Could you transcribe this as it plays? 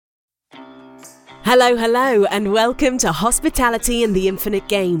Hello, and welcome to Hospitality and the Infinite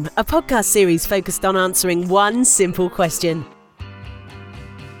Game, a podcast series focused on answering one simple question.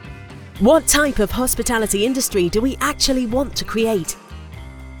 What type of hospitality industry do we actually want to create?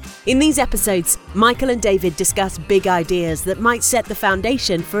 In these episodes, Michael and David discuss big ideas that might set the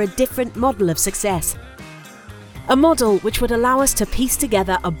foundation for a different model of success. A model which would allow us to piece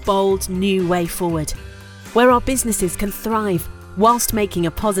together a bold new way forward, where our businesses can thrive whilst making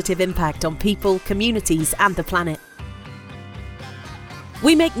a positive impact on people, communities, and the planet.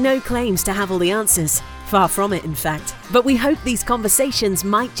 We make no claims to have all the answers, far from it in fact, but we hope these conversations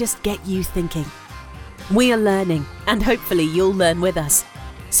might just get you thinking. We are learning, and hopefully you'll learn with us.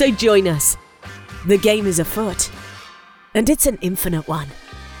 So join us. The game is afoot, and it's an infinite one.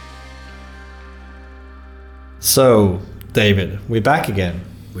 So, David, we're back again.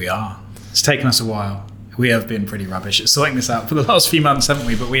 We are. It's taken us a while. We have been pretty rubbish at sorting this out for the last few months, haven't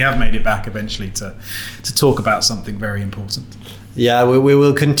we? But we have made it back eventually to talk about something very important. Yeah, we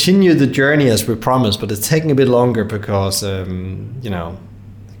will continue the journey as we promised, but it's taking a bit longer because,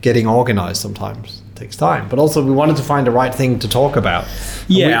 getting organized sometimes takes time. But also we wanted to find the right thing to talk about.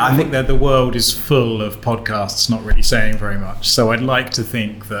 I think that the world is full of podcasts not really saying very much. So I'd like to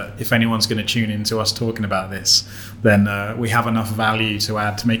think that if anyone's going to tune into us talking about this, then we have enough value to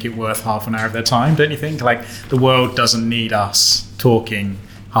add to make it worth half an hour of their time, don't you think? Like, the world doesn't need us talking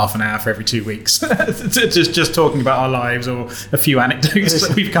half an hour for every 2 weeks just talking about our lives or a few anecdotes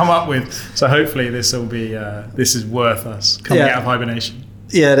that we've come up with. So hopefully this is worth us coming out of hibernation.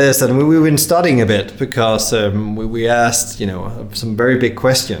 Yeah, it is, and we've been studying a bit because we asked, some very big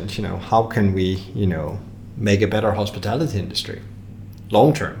questions. How can we, make a better hospitality industry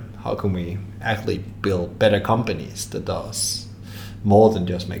long term? How can we actually build better companies that does more than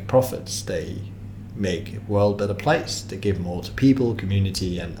just make profits? They make a world a better place. They give more to people,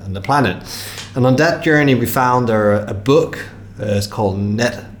 community, and the planet. And on that journey, we found a book. It's called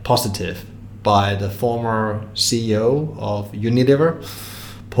Net Positive by the former CEO of Unilever,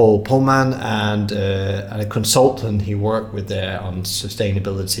 Paul Polman, and a consultant he worked with there on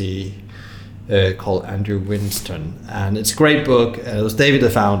sustainability called Andrew Winston. And it's a great book. It was David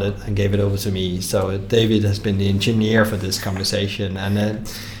that found it and gave it over to me. So David has been the engineer for this conversation. And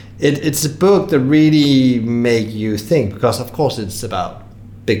it's a book that really make you think, because of course it's about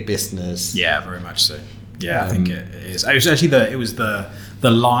big business. Yeah, very much so. Yeah, I think it is. It was actually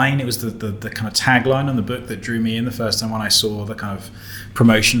the line, it was the kind of tagline on the book that drew me in the first time when I saw the kind of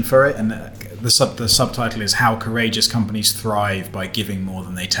promotion for it, and the subtitle is "How Courageous Companies Thrive by Giving More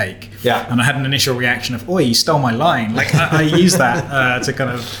Than They Take." Yeah, and I had an initial reaction of, "Oi, you stole my line!" Like I use that to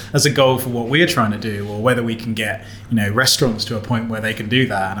kind of as a goal for what we're trying to do, or whether we can get restaurants to a point where they can do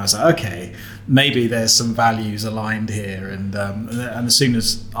that. And I was like, okay, maybe there's some values aligned here. And as soon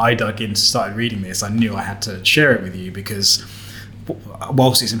as I dug in to start reading this, I knew I had to share it with you, because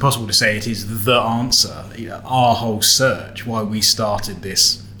whilst it's impossible to say it is the answer, our whole search, why we started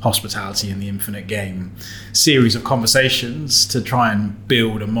this Hospitality in the Infinite Game series of conversations to try and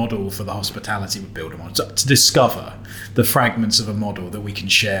build a model for the hospitality, to discover the fragments of a model that we can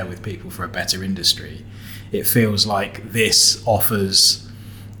share with people for a better industry. It feels like this offers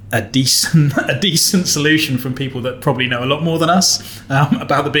a decent solution from people that probably know a lot more than us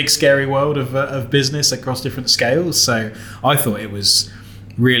about the big scary world of business across different scales. So I thought it was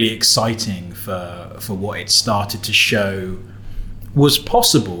really exciting for what it started to show was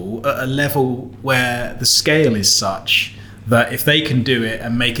possible at a level where the scale is such that if they can do it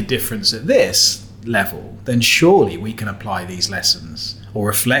and make a difference at this level, then surely we can apply these lessons or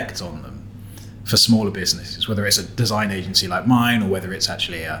reflect on them for smaller businesses, whether it's a design agency like mine or whether it's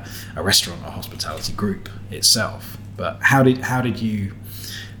actually a restaurant or hospitality group itself. But how did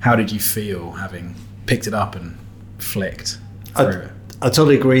you feel having picked it up and flicked through it? I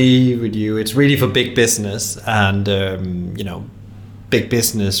totally agree with you. It's really for big business, and big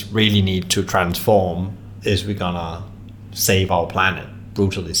business really need to transform if we're gonna save our planet,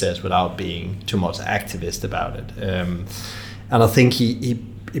 brutally says, without being too much activist about it. And I think he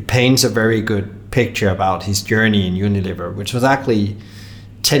paints a very good picture about his journey in Unilever, which was actually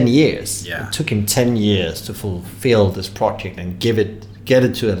 10 years. Yeah. It took him 10 years to fulfill this project and get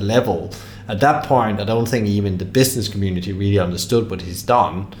it to a level. At that point, I don't think even the business community really understood what he's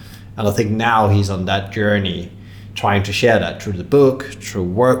done. And I think now he's on that journey, trying to share that through the book, through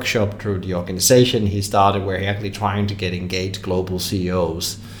workshop, through the organization he started, where he actually trying to get engaged global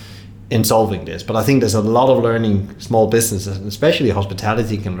CEOs in solving this. But I think there's a lot of learning small businesses, and especially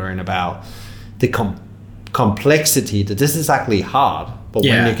hospitality, can learn about the complexity that this is actually hard, but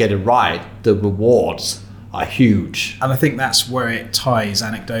when you get it right, the rewards are huge. And I think that's where it ties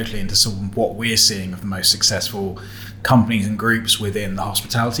anecdotally into some of what we're seeing of the most successful companies and groups within the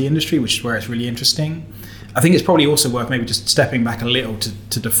hospitality industry, which is where it's really interesting. I think it's probably also worth maybe just stepping back a little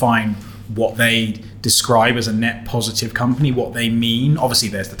to define what they describe as a net positive company, what they mean. Obviously,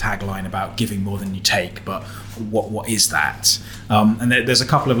 there's the tagline about giving more than you take, but what is that? And there's a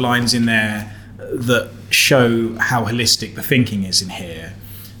couple of lines in there that show how holistic the thinking is in here.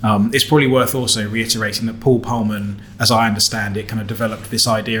 It's probably worth also reiterating that Paul Pullman, as I understand it, kind of developed this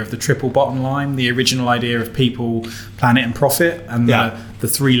idea of the triple bottom line, the original idea of people, planet and profit. And the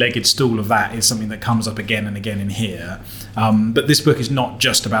three-legged stool of that is something that comes up again and again in here. But this book is not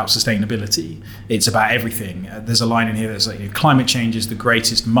just about sustainability. It's about everything. There's a line in here that's like, climate change is the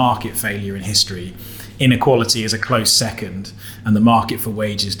greatest market failure in history. Inequality is a close second, and the market for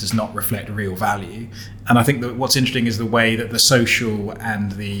wages does not reflect real value. And I think that what's interesting is the way that the social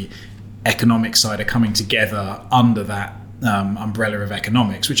and the economic side are coming together under that umbrella of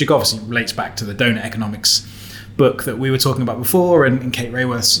economics, which obviously relates back to the donut economics book that we were talking about before, and Kate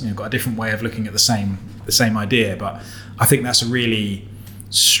Raworth's got a different way of looking at the same idea. But I think that's a really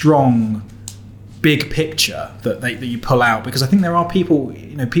strong big picture that you pull out, because I think there are people,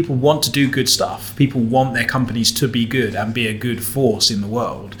 people want to do good stuff. People want their companies to be good and be a good force in the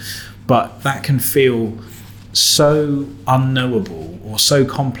world. But that can feel so unknowable or so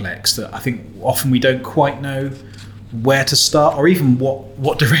complex that I think often we don't quite know where to start or even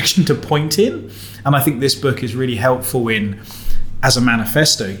what direction to point in. And I think this book is really helpful in, as a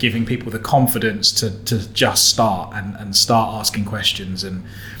manifesto, giving people the confidence to just start and start asking questions. And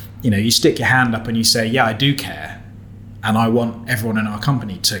you stick your hand up and you say, yeah, I do care, and I want everyone in our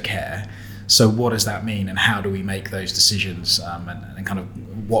company to care. So what does that mean, and how do we make those decisions, and kind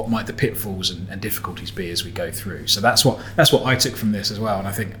of what might the pitfalls and difficulties be as we go through? So that's what I took from this as well, and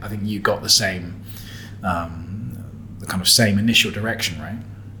I think you got the same the kind of same initial direction, right?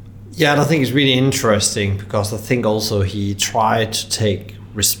 Yeah, and I think it's really interesting because I think also he tried to take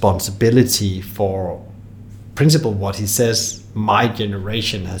responsibility for principle what he says my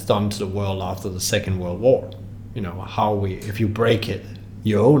generation has done to the world after the Second World War. How if you break it,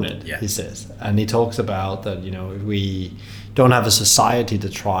 you own it, he says. And he talks about that, if we don't have a society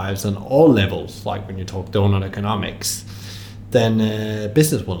that thrives on all levels, like when you talk donut economics, then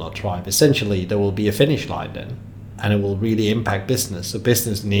business will not thrive. Essentially, there will be a finish line then, and it will really impact business. So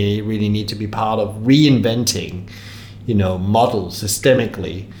business really need to be part of reinventing, models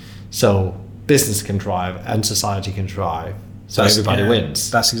systemically, so business can thrive and society can thrive. So everybody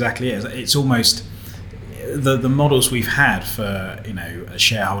wins. That's exactly it. It's almost the models we've had for a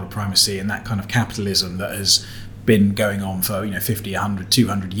shareholder primacy and that kind of capitalism that has been going on for 50, 100,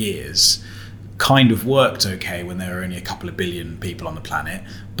 200 years kind of worked okay when there were only a couple of billion people on the planet,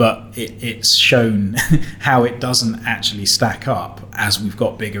 but it's shown how it doesn't actually stack up as we've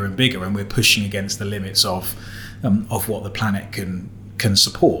got bigger and bigger, and we're pushing against the limits of what the planet can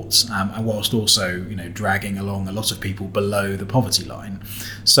support, and whilst also dragging along a lot of people below the poverty line.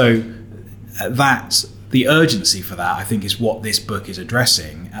 So that the urgency for that, I think, is what this book is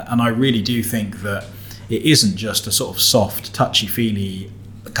addressing. And I really do think that it isn't just a sort of soft, touchy-feely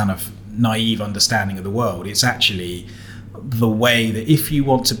kind of naive understanding of the world. It's actually the way that if you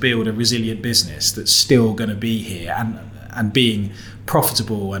want to build a resilient business that's still going to be here and being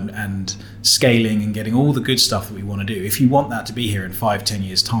profitable and scaling and getting all the good stuff that we want to do, if you want that to be here in 5-10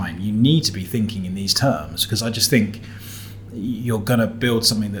 years time, you need to be thinking in these terms, because I just think you're going to build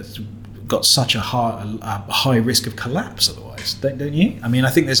something that's got such a high risk of collapse otherwise, don't you? I mean, I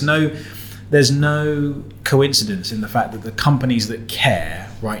think there's no coincidence in the fact that the companies that care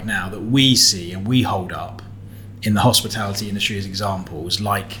right now, that we see and we hold up in the hospitality industry as examples,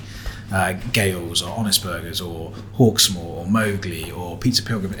 like Gales or Honest Burgers or Hawksmoor or Mowgli or Pizza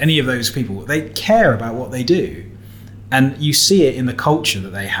Pilgrim, any of those people, they care about what they do. And you see it in the culture that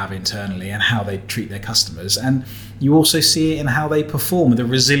they have internally and how they treat their customers. And you also see it in how they perform, the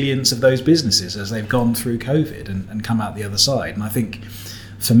resilience of those businesses as they've gone through COVID and come out the other side. And I think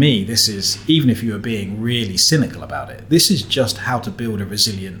for me, this is, even if you are being really cynical about it, this is just how to build a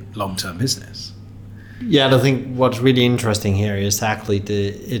resilient long-term business. Yeah, and I think what's really interesting here is actually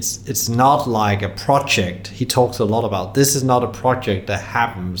it's not like a project. He talks a lot about this is not a project that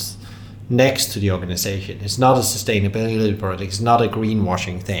happens next to the organization. It's not a sustainability project. It's not a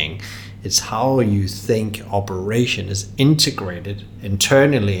greenwashing thing. It's how you think operation is integrated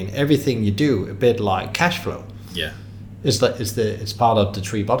internally in everything you do, a bit like cash flow. Yeah. It's part of the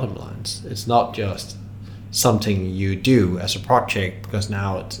three bottom lines. It's not just something you do as a project because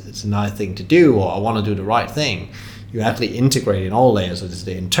now it's a nice thing to do, or I want to do the right thing. you actually integrate in all layers. So there's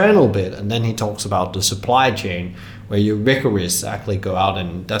the internal bit, and then he talks about the supply chain, where you rigorous actually go out,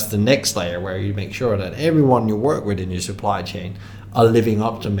 and that's the next layer where you make sure that everyone you work with in your supply chain are living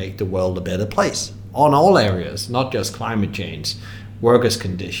up to make the world a better place on all areas, not just climate change, workers'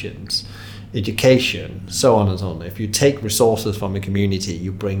 conditions, education, so on and so on. If you take resources from a community,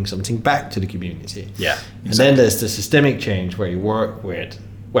 you bring something back to the community. Yeah, exactly. And then there's the systemic change where you work with,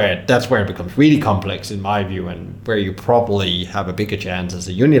 where that's where it becomes really complex in my view, and where you probably have a bigger chance as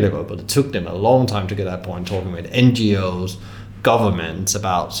a Unilever. But it took them a long time to get that point, talking with NGOs, governments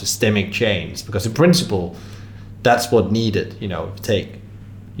about systemic change, because in principle, that's what needed. Take,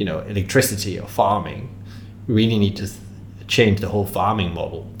 electricity or farming, we really need to change the whole farming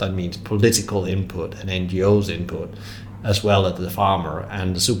model. That means political input and NGOs input, as well as the farmer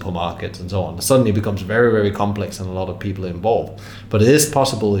and the supermarkets and so on. It suddenly becomes very, very complex and a lot of people involved. But it is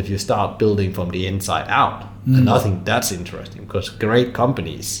possible if you start building from the inside out. And I think that's interesting, because great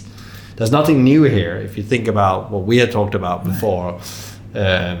companies, there's nothing new here. If you think about what we had talked about before,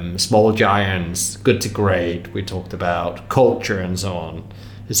 small giants, good to great, we talked about culture and so on.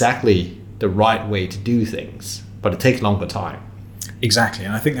 It's actually the right way to do things, but it takes longer time. Exactly,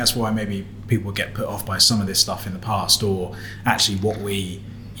 and I think that's why maybe people get put off by some of this stuff in the past, or actually what we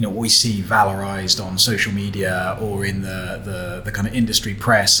see valorized on social media or in the kind of industry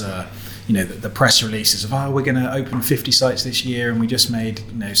press. The press releases of, we're going to open 50 sites this year and we just made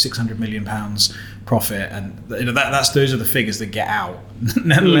 £600 million profit, and those are the figures that get out,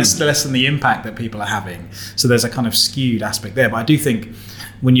 less than the impact that people are having. So there's a kind of skewed aspect there. But I do think,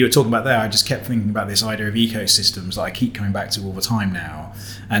 when you were talking about there, I just kept thinking about this idea of ecosystems that I keep coming back to all the time now.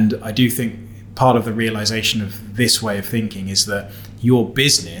 And I do think part of the realization of this way of thinking is that your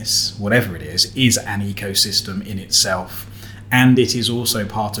business, whatever it is an ecosystem in itself. And it is also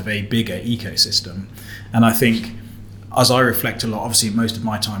part of a bigger ecosystem. And I think, as I reflect a lot, obviously most of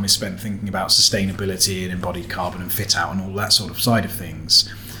my time is spent thinking about sustainability and embodied carbon and fit out and all that sort of side of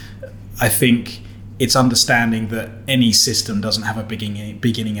things. I think it's understanding that any system doesn't have a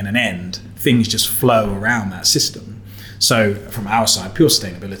beginning and an end. Things just flow around that system. So from our side, pure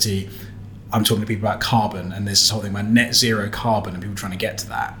sustainability, I'm talking to people about carbon, and there's this whole thing about net zero carbon and people trying to get to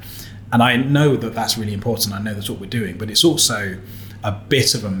that. And I know that that's really important. I know that's what we're doing, but it's also a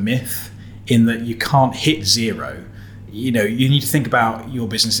bit of a myth in that you can't hit zero. You need to think about your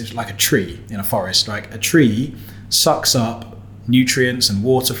business as like a tree in a forest. Like a tree sucks up nutrients and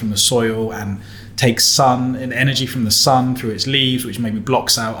water from the soil and takes sun and energy from the sun through its leaves, which maybe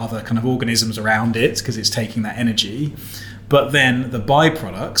blocks out other kind of organisms around it because it's taking that energy. But then the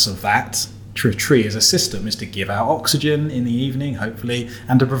byproducts of that tree as a system is to give out oxygen in the evening, hopefully,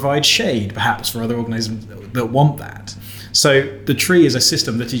 and to provide shade, perhaps, for other organisms that want that. So the tree is a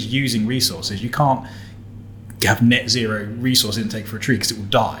system that is using resources. You can't have net zero resource intake for a tree because it will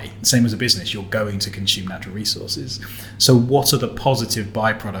die. Same as a business, you're going to consume natural resources. So what are the positive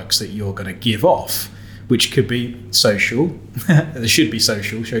byproducts that you're going to give off, which could be social? There should be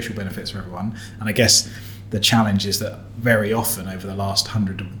social benefits for everyone. And I guess the challenge is that very often over the last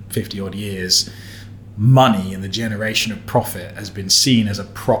 150 odd years, money and the generation of profit has been seen as a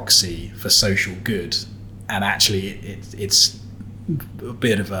proxy for social good. And actually it's a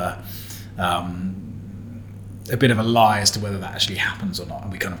bit of a lie as to whether that actually happens or not.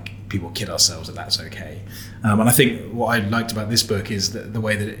 And people kid ourselves that that's okay. And I think what I liked about this book is the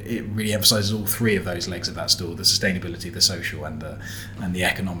way that it really emphasizes all three of those legs of that stool: the sustainability, the social, and the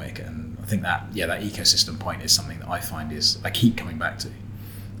economic. And I think that ecosystem point is something that I find I keep coming back to.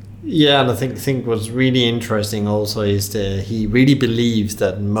 Yeah, and I think what's really interesting also is that he really believes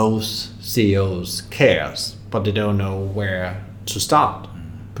that most CEOs cares, but they don't know where to start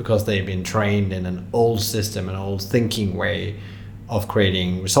because they've been trained in an old system, an old thinking way of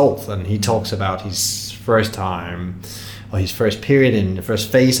creating results. And he talks about his first time, or his first period in the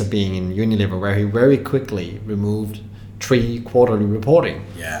first phase of being in Unilever, where he very quickly removed 3 quarterly reporting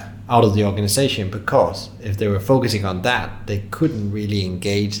out of the organization, because if they were focusing on that, they couldn't really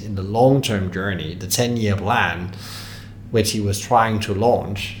engage in the long-term journey, the 10-year plan, which he was trying to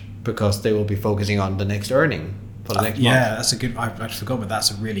launch, because they will be focusing on the next earning for the next month. That's a good, I forgot, but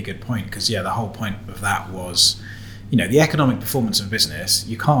that's a really good point, because the whole point of that was, the economic performance of business,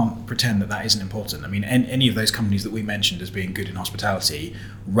 you can't pretend that isn't important. I mean, any of those companies that we mentioned as being good in hospitality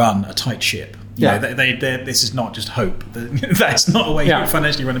run a tight ship. This is not just hope. That's not a way you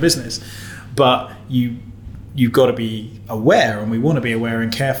financially run a business. But you've got to be aware, and we want to be aware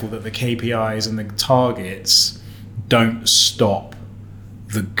and careful that the KPIs and the targets don't stop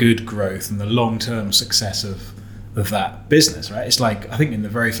the good growth and the long-term success of that business, right? It's like, I think in the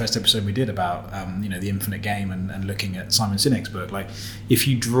very first episode we did about the infinite game and looking at Simon Sinek's book, like if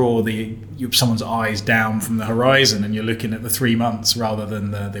you draw someone's eyes down from the horizon and you're looking at the 3 months rather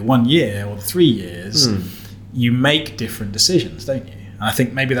than the 1 year or the 3 years, you make different decisions, don't you? And I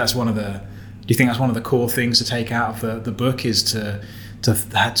think maybe that's do you think that's one of the core things to take out of the book, is to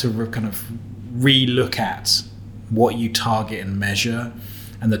kind of re-look at what you target and measure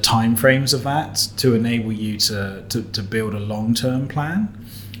and the time frames of that to enable you to build a long-term plan?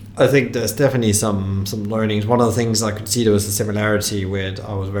 I think there's definitely some learnings. One of the things I could see there was a similarity with,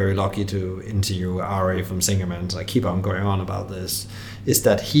 I was very lucky to interview Ari from Singerman, so I keep on going on about this, is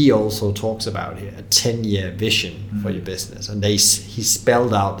that he also talks about a 10-year vision for your business. And he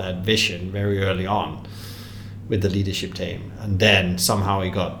spelled out that vision very early on with the leadership team. And then somehow he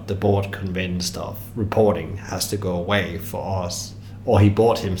got the board convinced of reporting has to go away for us. Or he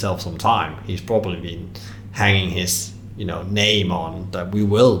bought himself some time. He's probably been hanging his name on that we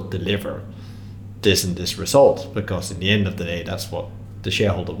will deliver this and this result, because in the end of the day, that's what the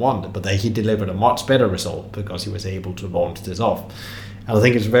shareholder wanted. But he delivered a much better result because he was able to launch this off. And I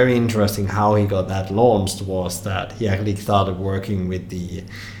think it's very interesting how he got that launched, was that he actually started working with the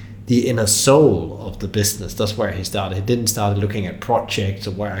inner soul of the business. That's where he started. He didn't start looking at projects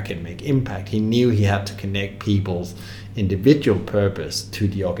or where I can make impact. He knew he had to connect people's individual purpose to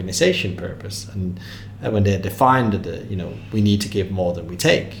the organization purpose. And when they defined that, we need to give more than we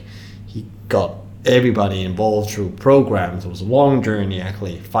take, he got everybody involved through programs. It was a long journey,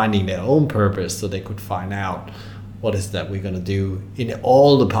 actually finding their own purpose so they could find out what is that we're going to do in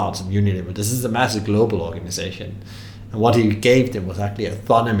all the parts of Unilever. This is a massive global organization. And what he gave them was actually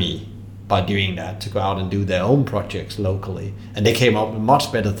autonomy by doing that, to go out and do their own projects locally. And they came up with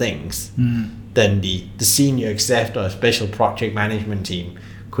much better things than the senior exec or special project management team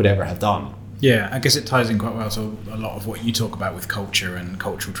could ever have done. Yeah, I guess it ties in quite well to a lot of what you talk about with culture and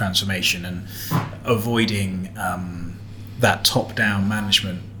cultural transformation, and avoiding that top-down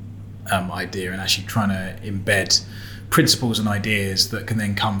management idea, and actually trying to embed principles and ideas that can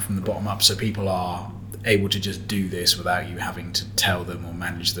then come from the bottom up, so people are able to just do this without you having to tell them or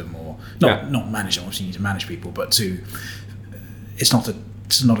manage them, or not manage them. Obviously you need to manage people, but it's not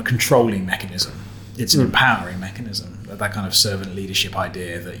a controlling mechanism. It's an empowering mechanism. That kind of servant leadership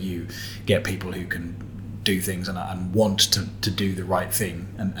idea, that you get people who can do things and want to do the right thing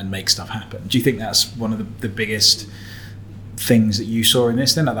and make stuff happen. Do you think that's one of the biggest things that you saw in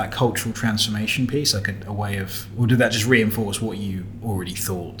this then, like that cultural transformation piece, like a way of, or did that just reinforce what you already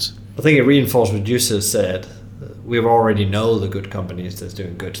thought? I think it reinforced what you just said. We already know the good companies that's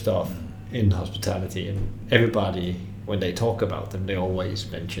doing good stuff in hospitality, and everybody, when they talk about them, they always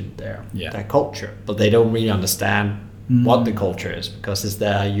mention their culture, but they don't really understand what the culture is, because it's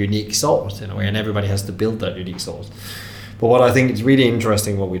their unique source in a way, and everybody has to build that unique source. But what I think is really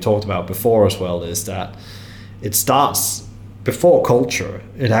interesting, what we talked about before as well, is that it starts before culture.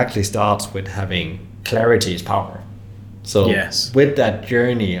 It actually starts with having clarity is power. So with that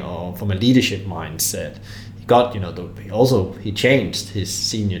journey from a leadership mindset, he got, he changed his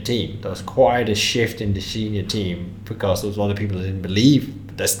senior team. There was quite a shift in the senior team, because there was a lot of people that didn't believe,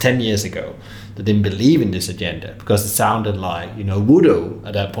 that's 10 years ago, that didn't believe in this agenda, because it sounded like, voodoo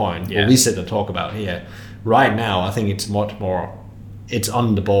at that point, what we sit and talk about here. Right now, I think it's much more, it's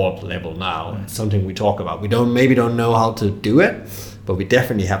on the board level now. It's something we talk about. We maybe don't know how to do it, but we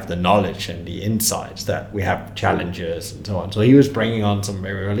definitely have the knowledge and the insights that we have challenges and so on. So he was bringing on some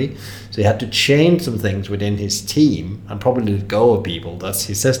very early. So he had to change some things within his team and probably let go of people.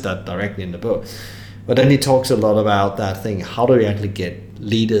 He says that directly in the book. But then he talks a lot about that thing. How do we actually get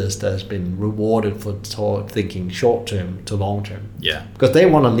leaders that has been rewarded for thinking short term to long term? Yeah. Because they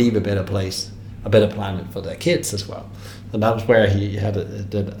want to leave a better place, a better planet for their kids as well. And that was where he had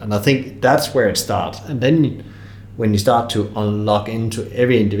it. And I think that's where it starts. And then when you start to unlock into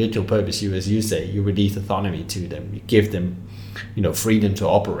every individual purpose, as you say, you release autonomy to them. You give them, freedom to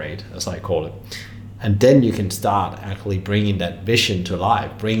operate, as I call it. And then you can start actually bringing that vision to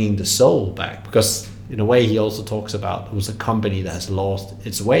life, bringing the soul back. Because in a way, he also talks about it was a company that has lost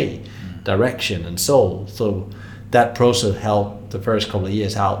its way, direction and soul. So that process helped the first couple of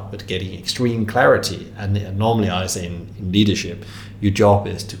years out with getting extreme clarity. And normally I say in leadership, your job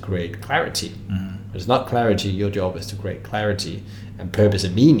is to create clarity. If it's not clarity, your job is to create clarity and purpose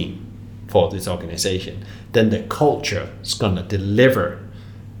and meaning for this organization. Then the culture is going to deliver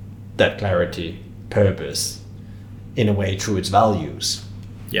that clarity, purpose, in a way through its values.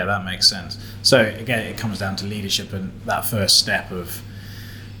 Yeah, that makes sense. So again, it comes down to leadership and that first step of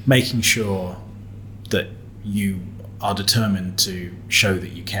making sure that you are determined to show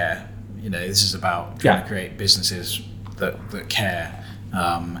that you care. this is about trying to create businesses that care,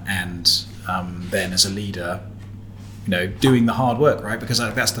 and then as a leader, doing the hard work, right? Because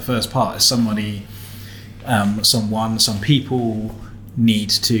that's the first part. As somebody, some people need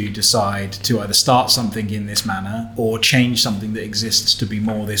to decide to either start something in this manner or change something that exists to be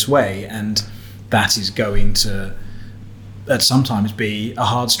more this way, and that is going to sometimes be a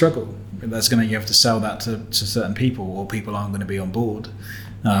hard struggle. You have to sell that to certain people, or people aren't going to be on board.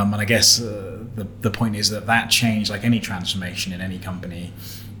 And I guess the point is that change, like any transformation in any company,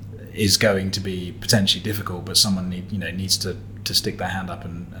 is going to be potentially difficult, but someone needs to stick their hand up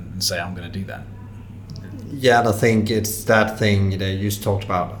and say, I'm going to do that. Yeah, and I think it's that thing, you just talked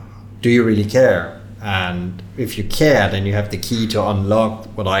about, do you really care? And if you care, then you have the key to unlock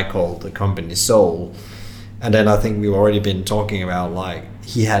what I call the company soul. And then I think we've already been talking about, like,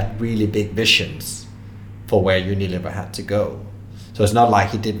 he had really big visions for where Unilever had to go. So it's not like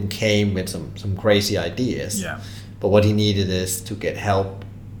he didn't came with some crazy ideas. Yeah. But what he needed is to get help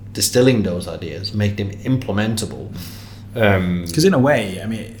distilling those ideas, make them implementable. Because in a way, I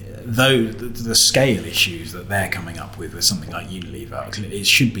mean, though the scale issues that they're coming up with something like Unilever, it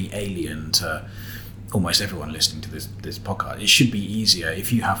should be alien to almost everyone listening to this podcast. It should be easier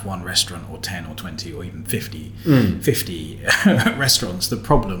if you have one restaurant or 10 or 20 or even 50 restaurants. The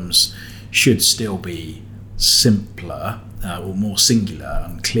problems should still be simpler or more singular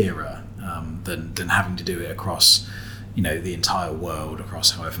and clearer than having to do it across the entire world,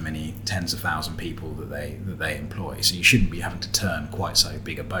 across however many tens of thousand people that they employ. So you shouldn't be having to turn quite so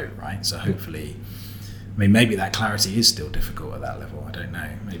big a boat, right? So hopefully, I mean, maybe that clarity is still difficult at that level. I don't know.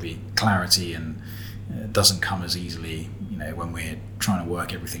 Maybe clarity and doesn't come as easily, when we're trying to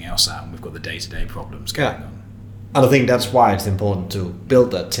work everything else out and we've got the day-to-day problems going on. And I think that's why it's important to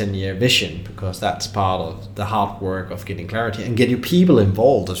build that 10-year vision, because that's part of the hard work of getting clarity and get your people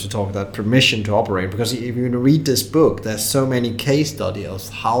involved, as we talk about permission to operate. Because if you read this book, there's so many case studies of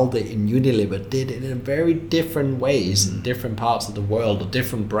how they in Unilever did it in very different ways in different parts of the world, or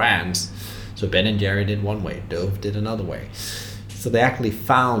different brands. So Ben & Jerry did one way, Dove did another way. So they actually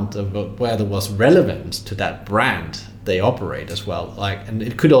found where there was relevance to that brand they operate as well. And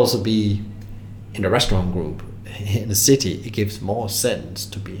it could also be in a restaurant group in a city. It gives more sense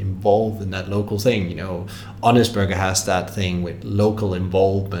to be involved in that local thing. Honest Burger has that thing with local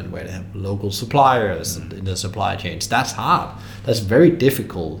involvement, where they have local suppliers in the supply chains. That's hard. That's very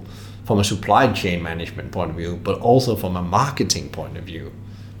difficult from a supply chain management point of view, but also from a marketing point of view.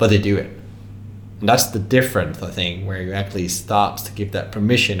 But they do it. And that's the difference, I think, where you actually start to give that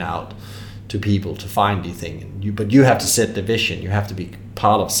permission out to people to find the thing. But you have to set the vision. You have to be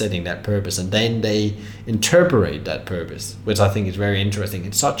part of setting that purpose. And then they interpret that purpose, which I think is very interesting.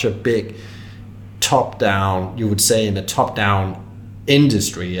 It's such a big top-down, you would say, in a top-down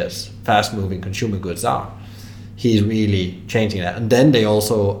industry as fast-moving consumer goods are. He's really changing that. And then they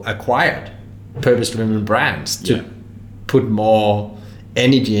also acquired purpose-driven brands to put more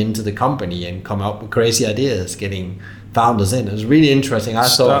energy into the company and come up with crazy ideas, getting founders in. It was really interesting. It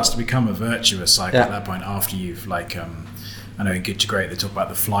starts to become a virtuous cycle at that point, after you've I know in Good to Great they talk about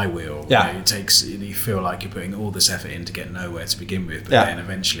the flywheel. It takes, you feel like you're putting all this effort in to get nowhere to begin with, but then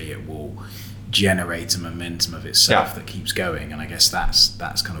eventually it will generate a momentum of itself that keeps going. And I guess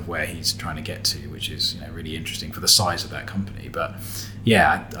that's kind of where he's trying to get to, which is really interesting for the size of that company. But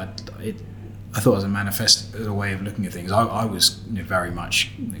I thought as a way of looking at things, I was very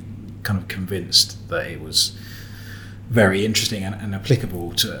much kind of convinced that it was very interesting and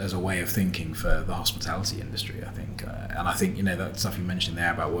applicable as a way of thinking for the hospitality industry, I think. And I think, that stuff you mentioned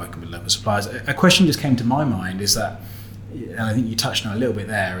there about working with local suppliers, a question just came to my mind is that, and I think you touched on a little bit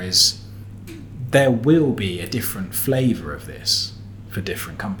there, is there will be a different flavour of this for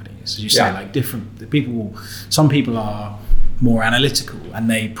different companies. As you say, some people are more analytical and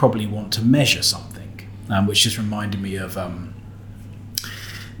they probably want to measure something, which just reminded me of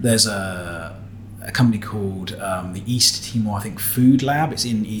there's a company called the East Timor, I think, Food Lab. It's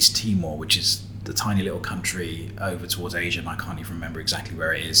in East Timor, which is the tiny little country over towards Asia, and I can't even remember exactly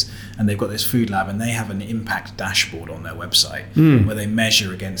where it is. And they've got this food lab, and they have an impact dashboard on their website where they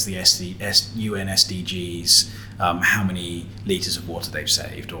measure against the UN SDGs how many litres of water they've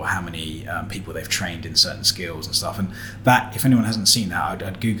saved, or how many people they've trained in certain skills and stuff. And that, if anyone hasn't seen that,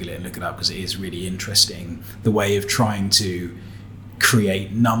 I'd Google it and look it up, because it is really interesting, the way of trying to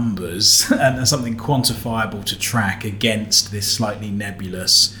create numbers and something quantifiable to track against this slightly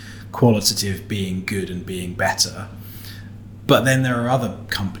nebulous qualitative being good and being better. But then there are other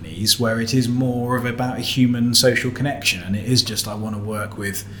companies where it is more of about a human social connection, and it is just, I want to work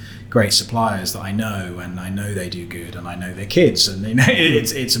with great suppliers that I know, and I know they do good, and I know their kids, and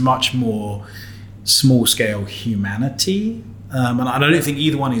it's a much more small scale humanity, and I don't think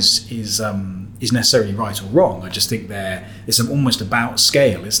either one is necessarily right or wrong. I just think it's almost about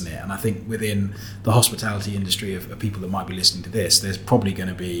scale, isn't it? And I think within the hospitality industry of people that might be listening to this, there's probably going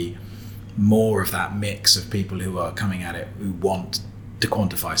to be more of that mix of people who are coming at it who want to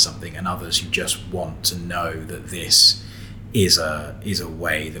quantify something, and others who just want to know that this is a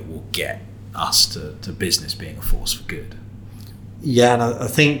way that will get us to business being a force for good. Yeah, and I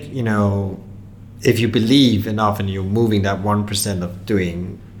think, if you believe enough and you're moving that 1% of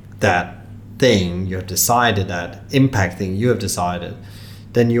doing that thing, you have decided, that impact thing you have decided,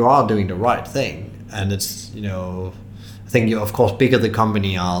 then you are doing the right thing. And it's, I think, of course, bigger the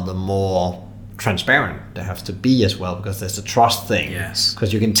company are, the more transparent they have to be as well, because there's a trust thing. Yes.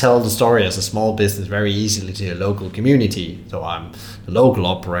 Because you can tell the story as a small business very easily to a local community. So I'm the local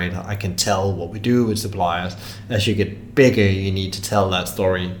operator, I can tell what we do with suppliers. As you get bigger, you need to tell that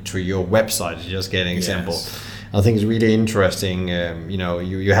story through your website, just getting example. I think it's really interesting.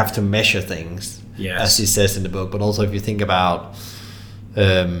 You have to measure things, as he says in the book. But also, if you think about,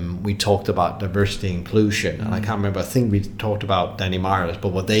 we talked about diversity and inclusion, and I can't remember. I think we talked about Danny Myers, but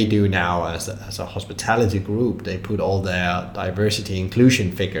what they do now as a hospitality group, they put all their diversity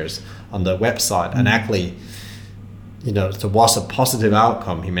inclusion figures on their website, and actually, there was a positive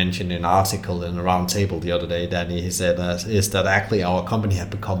outcome. He mentioned in an article in a round table the other day, Danny, he said is that actually our company had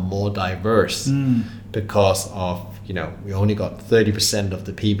become more diverse. Because of, we only got 30% of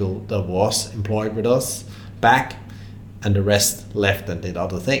the people that was employed with us back, and the rest left and did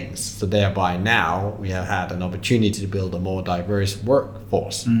other things. So thereby now we have had an opportunity to build a more diverse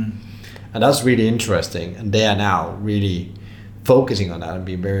workforce. And that's really interesting. And they are now really focusing on that and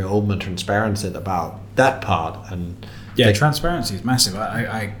being very open and transparent about that part. And transparency is massive.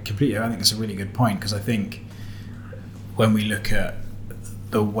 I think it's a really good point, because I think when we look at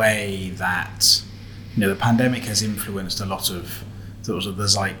the way that the pandemic has influenced a lot of sort of the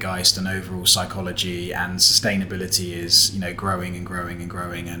zeitgeist and overall psychology, and sustainability is growing and growing and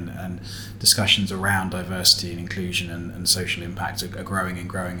growing, and discussions around diversity and inclusion and social impact are growing and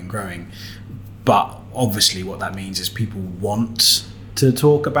growing and growing. But obviously what that means is people want to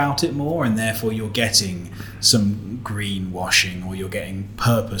talk about it more, and therefore you're getting some greenwashing, or you're getting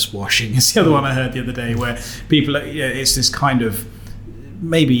purpose washing. It's the other one I heard the other day, where people it's this kind of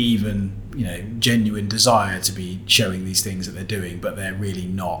maybe even genuine desire to be showing these things that they're doing, but they're really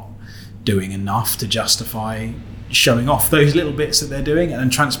not doing enough to justify showing off those little bits that they're doing.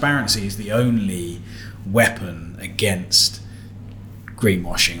 And transparency is the only weapon against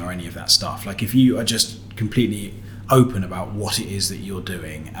greenwashing or any of that stuff. Like, if you are just completely open about what it is that you're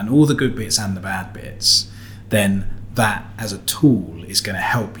doing, and all the good bits and the bad bits, then that as a tool is going to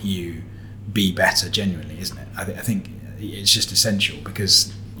help you be better genuinely, isn't it? I think it's just essential,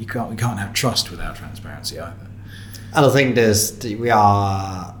 because we can't have trust without transparency either. And I think we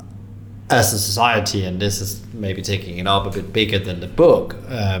are, as a society, and this is maybe taking it up a bit bigger than the book,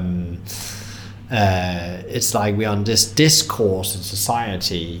 it's like we're on this discourse in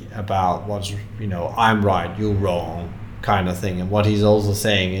society about what's, I'm right, you're wrong kind of thing. And what he's also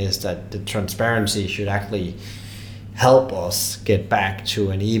saying is that the transparency should actually help us get back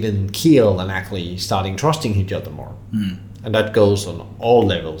to an even keel and actually starting trusting each other more. And that goes on all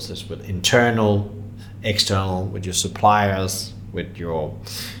levels. It's with internal, external, with your suppliers, with your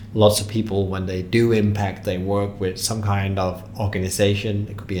lots of people. When they do impact, they work with some kind of organization.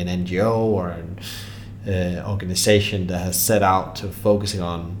 It could be an NGO or an organization that has set out to focusing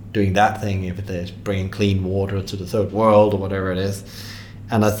on doing that thing, if it is bringing clean water to the third world or whatever it is.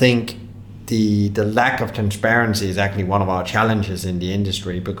 And I think the lack of transparency is actually one of our challenges in the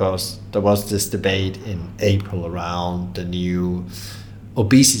industry, because there was this debate in April around the new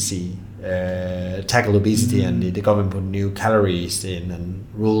obesity, tackle obesity, and the government put new calories in and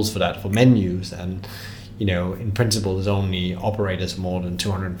rules for that for menus. And in principle, there's only operators more than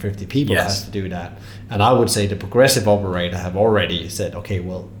 250 people that has to do that. And I would say the progressive operator have already said, okay,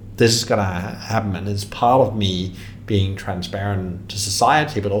 well, this is going to happen, and it's part of me being transparent to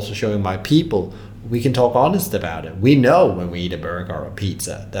society, but also showing my people we can talk honest about it. We know when we eat a burger or a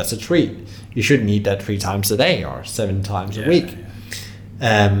pizza, that's a treat. You shouldn't eat that 3 times a day or 7 times a week.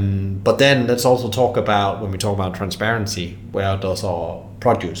 But then let's also talk about, when we talk about transparency, where does our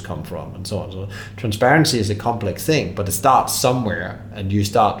produce come from and so on. So transparency is a complex thing, but it starts somewhere, and you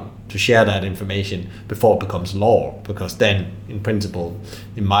start to share that information before it becomes law, because then in principle,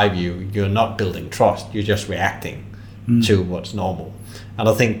 in my view, you're not building trust, you're just reacting to what's normal. And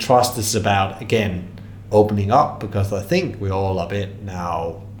I think trust is about, again, opening up, because I think we're all a bit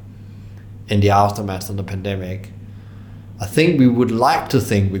now in the aftermath of the pandemic, I think we would like to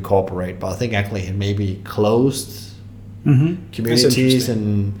think we cooperate, but I think actually it maybe closed communities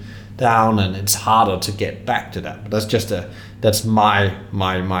and down, and it's harder to get back to that. But that's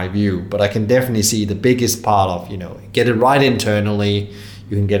my view. But I can definitely see the biggest part of, get it right internally.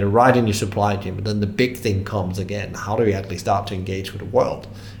 You can get it right in your supply chain, but then the big thing comes again. How do we actually start to engage with the world?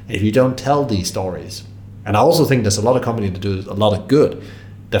 And if you don't tell these stories, and I also think there's a lot of companies that do a lot of good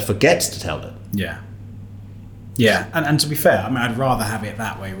that forgets to tell it. Yeah, and to be fair, I mean, I'd rather have it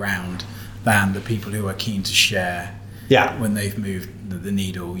that way round than the people who are keen to share when they've moved the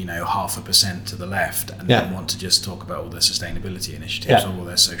needle, 0.5% to the left, and then want to just talk about all their sustainability initiatives or all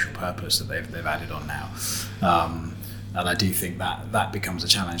their social purpose that they've added on now. And I do think that becomes a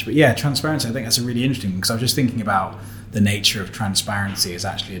challenge. But yeah, transparency, I think that's a really interesting, because I was just thinking about the nature of transparency as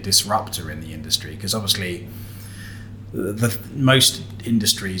actually a disruptor in the industry, because obviously most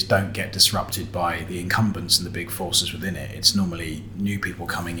industries don't get disrupted by the incumbents and the big forces within it. It's normally new people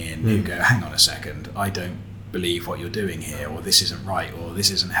coming in who go, hang on a second, I don't believe what you're doing here, or this isn't right, or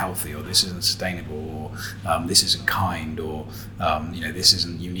this isn't healthy, or this isn't sustainable, or this isn't kind, or this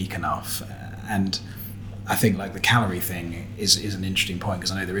isn't unique enough. And I think like the calorie thing is an interesting point,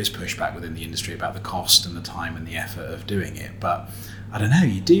 because I know there is pushback within the industry about the cost and the time and the effort of doing it. But I don't know,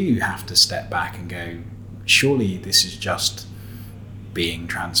 you do have to step back and go, surely this is just being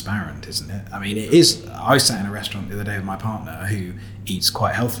transparent, isn't it? I mean, it is. I sat in a restaurant the other day with my partner who eats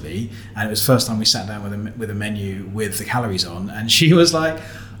quite healthily, and it was the first time we sat down with a menu with the calories on, and she was like,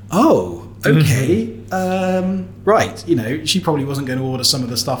 oh, okay, right. She probably wasn't going to order some of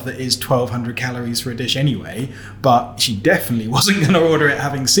the stuff that is 1,200 calories for a dish anyway, but she definitely wasn't going to order it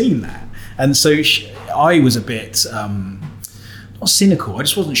having seen that. And so I was a bit not cynical. I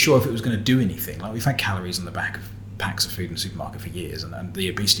just wasn't sure if it was going to do anything. Like, we've had calories on the back of packs of food in the supermarket for years, and the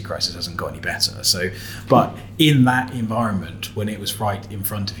obesity crisis hasn't got any better. So, but in that environment, when it was right in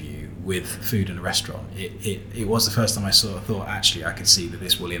front of you with food in a restaurant, it was the first time I sort of thought, actually, I could see that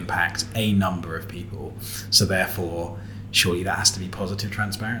this will impact a number of people. So therefore, surely that has to be positive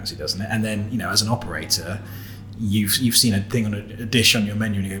transparency, doesn't it? And then, as an operator, you've seen a thing on a dish on your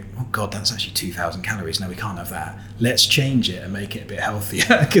menu and you go, oh God, that's actually 2,000 calories. No, we can't have that. Let's change it and make it a bit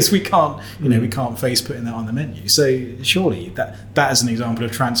healthier, because we can't, we can't face putting that on the menu. So surely that is an example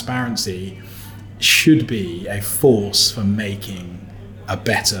of transparency should be a force for making a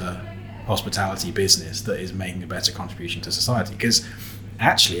better hospitality business that is making a better contribution to society. Because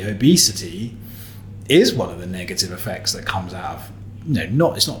actually obesity is one of the negative effects that comes out of,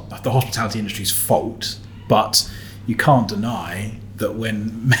 it's not the hospitality industry's fault, but you can't deny that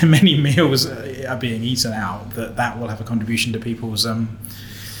when many meals are being eaten out, that will have a contribution to people's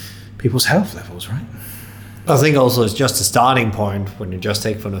health levels, right? I think also it's just a starting point. When you just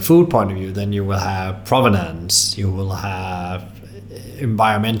take from the food point of view, then you will have provenance, you will have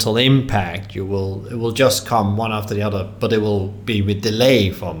environmental impact, it will just come one after the other, but it will be with delay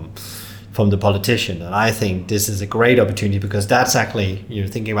from the politician. And I think this is a great opportunity, because that's actually,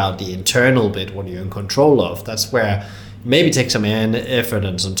 thinking about the internal bit, what you're in control of. That's where maybe take some effort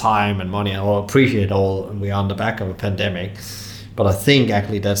and some time and money. I appreciate all, and we are on the back of a pandemic. But I think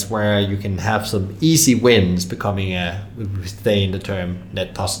actually that's where you can have some easy wins becoming we stay in the term,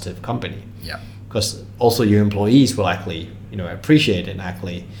 net positive company. Yeah. Because also your employees will actually, appreciate it, and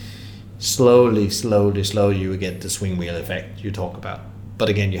actually slowly you will get the swing wheel effect you talk about. But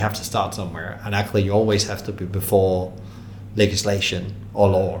again, you have to start somewhere, and actually you always have to be before legislation or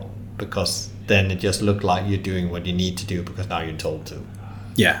law, because then it just looks like you're doing what you need to do because now you're told to.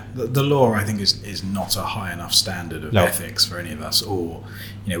 Yeah, the law, I think, is not a high enough standard of ethics for any of us. Or,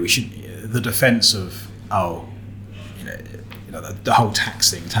 we should, the defense of, the whole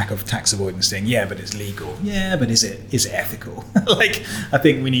tax avoidance thing. Yeah, but it's legal. Yeah, but is it ethical? Like, I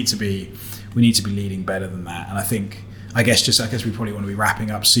think we need to be leading better than that. And I guess we probably want to be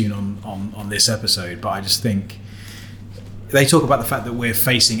wrapping up soon on this episode, but I just think they talk about the fact that we're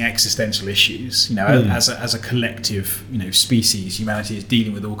facing existential issues, as a collective, species. Humanity is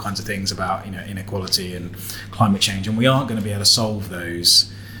dealing with all kinds of things about, inequality and climate change, and we aren't going to be able to solve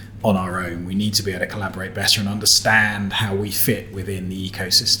those on our own. We need to be able to collaborate better and understand how we fit within the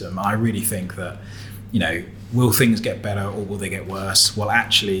ecosystem. I really think that, will things get better or will they get worse? Well,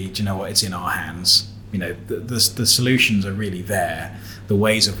 actually, do you know what? It's in our hands. The solutions are really there. The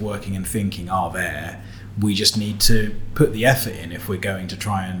ways of working and thinking are there. We just need to put the effort in if we're going to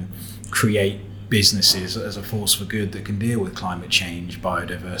try and create businesses as a force for good that can deal with climate change,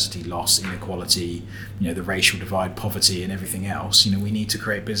 biodiversity loss, inequality, the racial divide, poverty, and everything else. We need to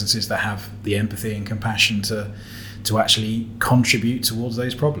create businesses that have the empathy and compassion to actually contribute towards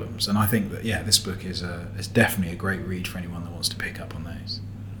those problems. And I think that this book is definitely a great read for anyone that wants to pick up on those.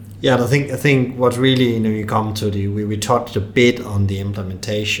 Yeah, I think what really, you come to we touched a bit on the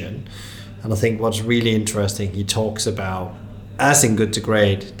implementation, and I think what's really interesting, he talks about, as in Good to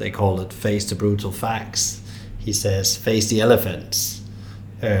Great, they call it face the brutal facts. He says face the elephants,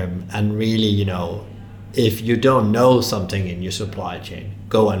 and really, if you don't know something in your supply chain,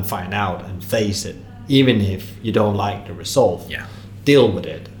 go and find out and face it, even if you don't like the result. Yeah. Deal with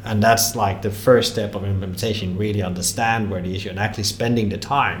it. And that's like the first step of implementation, really understand where the issue, and actually spending the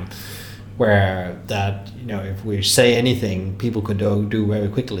time where that, if we say anything people could do very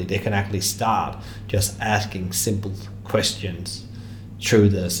quickly, they can actually start just asking simple questions through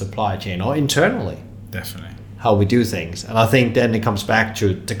the supply chain or internally. Definitely. How we do things. And I think then it comes back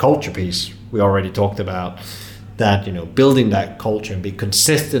to the culture piece we already talked about, that, building that culture and be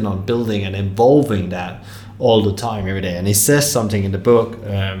consistent on building and evolving that all the time, every day. And he says something in the book,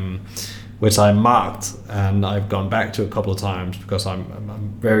 which I marked and I've gone back to a couple of times, because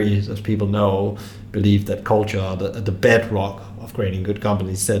I'm very, as people know, believe that culture are the bedrock of creating good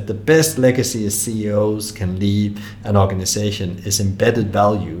companies. He said the best legacy as CEOs can leave an organization is embedded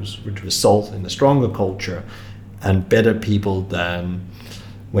values, which result in a stronger culture and better people than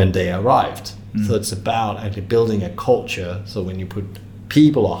when they arrived. So it's about actually building a culture, so when you put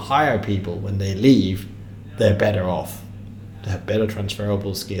people or hire people, when they leave, they're better off. They have better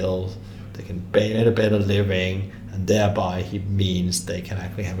transferable skills, they can get a better living, and thereby it means they can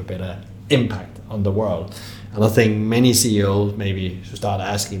actually have a better impact on the world. And I think many CEOs maybe should start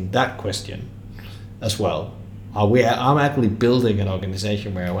asking that question as well. I'm actually building an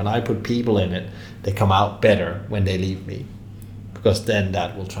organization where when I put people in it, they come out better when they leave me, because then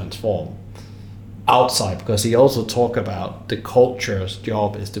that will transform outside. Because he also talk about the culture's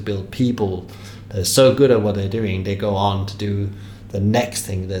job is to build people that are so good at what they're doing, they go on to do the next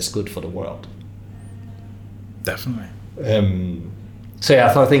thing that's good for the world. Definitely. So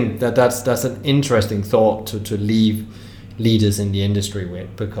I think that's an interesting thought to leave leaders in the industry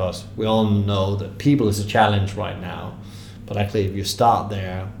with, because we all know that people is a challenge right now. But actually, if you start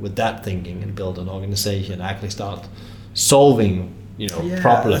there with that thinking and build an organization, actually start solving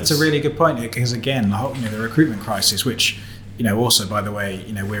problems. That's a really good point, because again, the recruitment crisis, which also, by the way,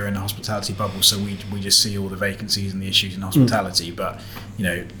 we're in a hospitality bubble, so we just see all the vacancies and the issues in hospitality. But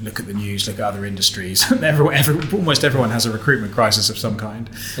look at the news, look at other industries. Almost everyone has a recruitment crisis of some kind.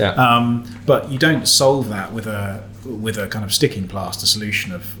 Yeah. But you don't solve that with a kind of sticking plaster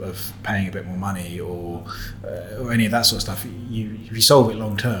solution of paying a bit more money or any of that sort of stuff. You solve it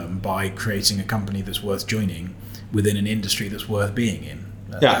long term by creating a company that's worth joining within an industry that's worth being in.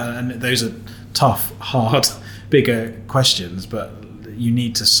 Yeah. And those are tough, hard, bigger questions, but you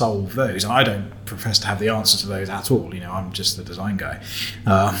need to solve those. And I don't profess to have the answer to those at all. I'm just the design guy.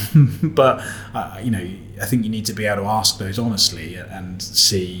 But I think you need to be able to ask those honestly and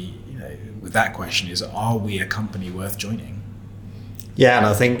see, with that question is, are we a company worth joining? Yeah, and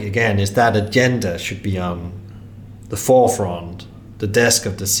I think, again, is that agenda should be on the forefront, the desk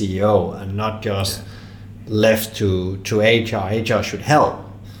of the CEO, and not just left to HR. HR should help,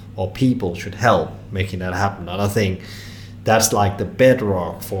 or people should help making that happen. And I think that's like the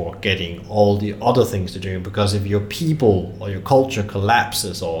bedrock for getting all the other things to do, because if your people or your culture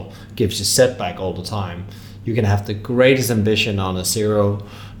collapses or gives you setback all the time, you can have the greatest ambition on a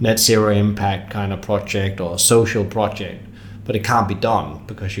net zero impact kind of project or a social project, but it can't be done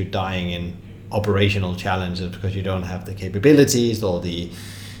because you're dying in operational challenges, because you don't have the capabilities or the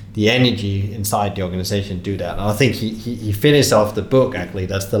energy inside the organization to do that. And I think he finished off the book, actually,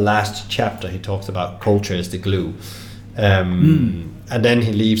 that's the last chapter, he talks about culture is the glue. And then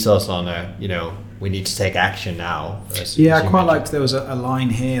he leaves us on we need to take action now. I quite liked, there was a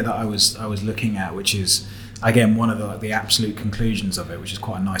line here that I was looking at, which is, again, one of the absolute conclusions of it, which is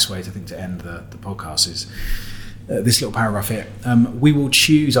quite a nice way to end the podcast, is this little paragraph here. We will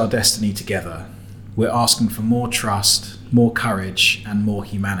choose our destiny together. We're asking for more trust, more courage, and more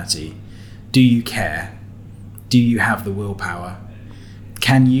humanity. Do you care? Do you have the willpower?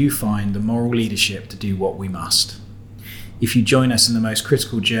 Can you find the moral leadership to do what we must? If you join us in the most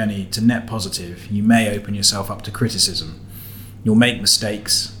critical journey to net positive, you may open yourself up to criticism. You'll make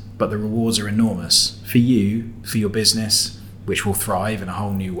mistakes, but the rewards are enormous for you, for your business, which will thrive in a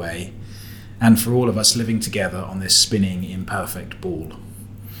whole new way, and for all of us living together on this spinning imperfect ball.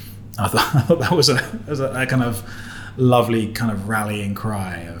 I thought that was a kind of lovely kind of rallying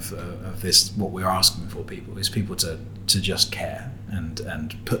cry of this, what we're asking for people, is people to just care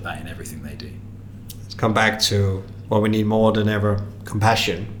and put that in everything they do. Let's come back to what we need more than ever,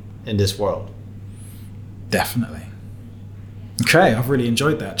 compassion in this world. Definitely. Okay, I've really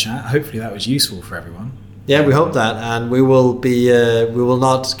enjoyed that chat. Hopefully that was useful for everyone. Yeah, we hope that, and we will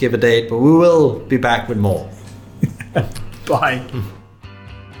not give a date, but we will be back with more. Bye.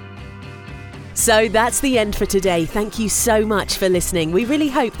 So that's the end for today. Thank you so much for listening. We really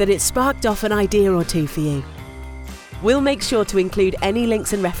hope that it sparked off an idea or two for you. We'll make sure to include any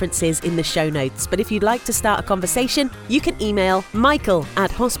links and references in the show notes, but if you'd like to start a conversation, you can email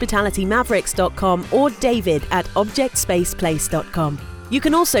michael@hospitalitymavericks.com or david@objectspaceplace.com. You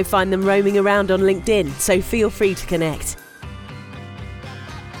can also find them roaming around on LinkedIn, so feel free to connect.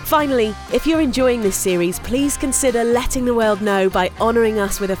 Finally, if you're enjoying this series, please consider letting the world know by honouring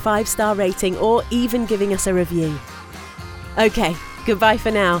us with a 5-star rating or even giving us a review. Okay, goodbye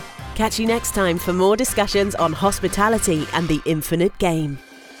for now. Catch you next time for more discussions on hospitality and the infinite game.